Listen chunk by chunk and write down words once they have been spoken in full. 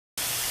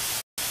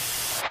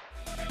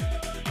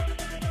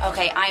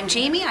Okay, I'm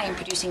Jamie. I am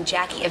producing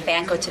Jackie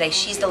Evancho today.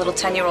 She's the little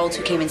 10-year-old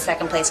who came in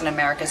second place on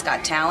America's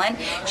Got Talent.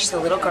 She's the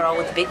little girl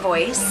with the big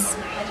voice.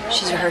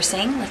 She's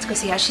rehearsing. Let's go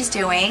see how she's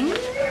doing.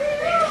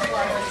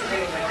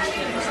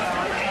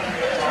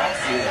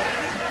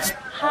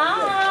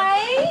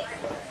 Hi.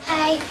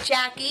 Hi.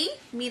 Jackie,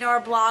 meet our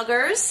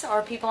bloggers,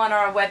 our people on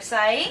our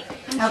website.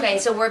 Okay,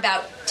 so we're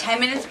about 10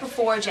 minutes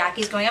before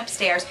Jackie's going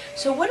upstairs.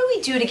 So what do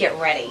we do to get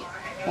ready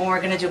when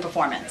we're going to do a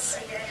performance?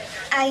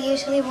 I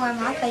usually warm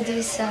up. I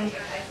do some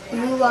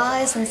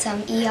ooh-ahs and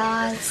some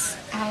ee-ahs.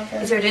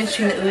 Is there a difference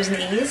between the oohs and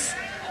the ees?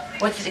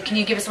 Can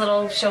you give us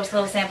show us a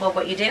little sample of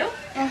what you do?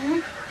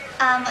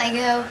 I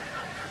go,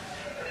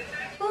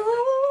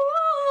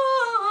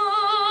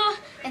 ooh,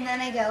 and then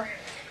I go,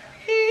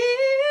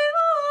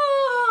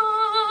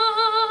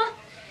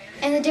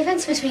 and the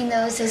difference between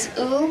those is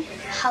ooh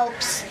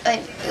helps,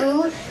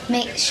 ooh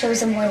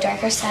shows a more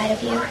darker side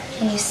of you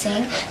when you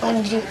sing. But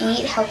when you do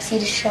ee, it helps you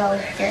to show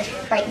your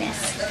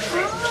brightness.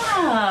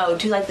 Oh,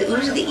 do you like the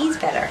oohs or the ees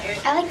better?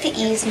 I like the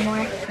ees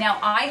more. Now,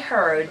 I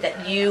heard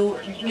that you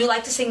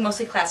like to sing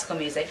mostly classical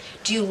music.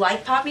 Do you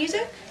like pop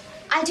music?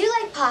 I do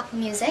like pop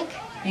music.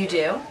 You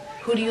do?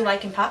 Who do you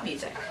like in pop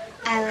music?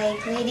 I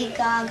like Lady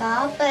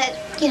Gaga, but,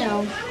 you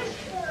know,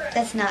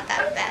 that's not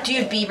that bad. Do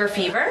you have Bieber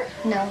fever?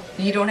 No.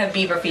 You don't have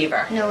Bieber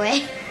fever? No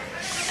way.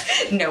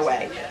 No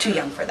way. Too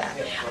young for that.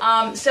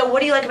 So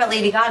what do you like about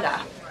Lady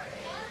Gaga?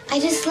 I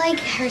just like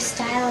her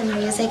style in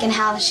music and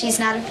how she's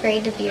not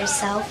afraid to be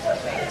herself.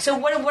 So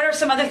what are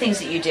some other things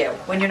that you do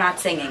when you're not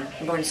singing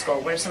and going to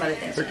school? What are some other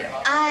things you do?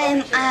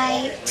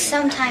 I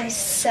sometimes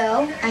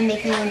sew. I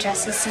make my own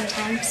dresses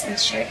sometimes and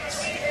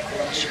shirts.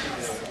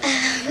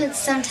 But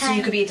sometimes... So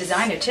you could be a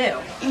designer too?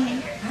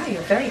 Mm-hmm. Wow,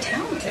 you're very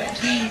talented.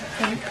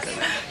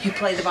 Thanks. You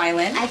play the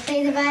violin? I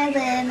play the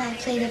violin, I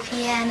play the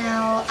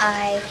piano,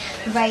 I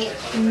write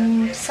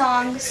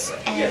songs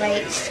and I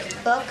write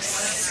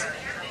books.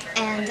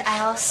 And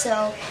I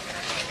also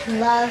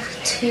love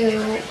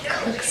to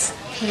cook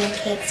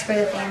pancakes for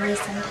the family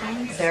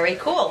sometimes. Very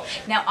cool.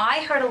 Now,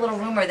 I heard a little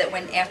rumor that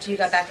after you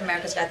got back from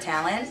America's Got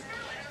Talent,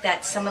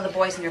 that some of the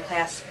boys in your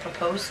class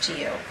proposed to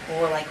you,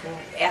 or were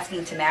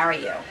asking to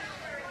marry you.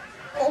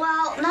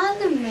 Well, not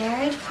the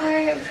married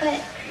part, but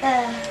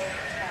the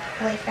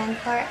boyfriend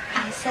part.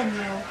 I said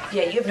no.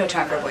 Yeah, you have no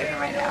time for a boyfriend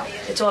right now.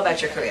 It's all about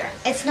your career.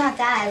 It's not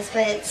that,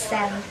 but it's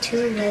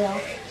too little.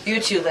 You're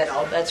too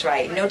little, that's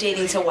right. No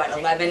dating till what,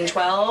 11,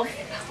 12?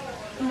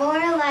 More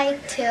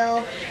like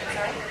till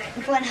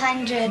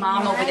 100.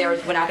 Mom over there,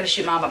 we're not going to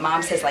shoot Mom, but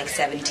Mom says like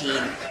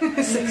 17,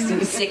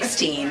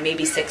 16,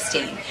 maybe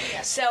 16.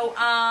 So,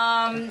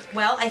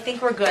 well, I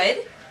think we're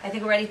good. I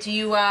think we're ready. Do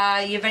you're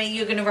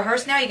going to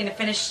rehearse now? You're going to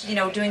finish,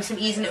 doing some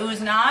ees and oohs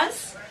and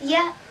ahs?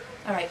 Yeah.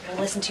 All right, we'll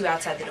listen to you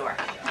outside the door.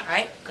 All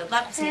right, good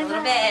luck. We'll see you in a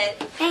little bit.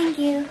 Thank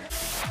you.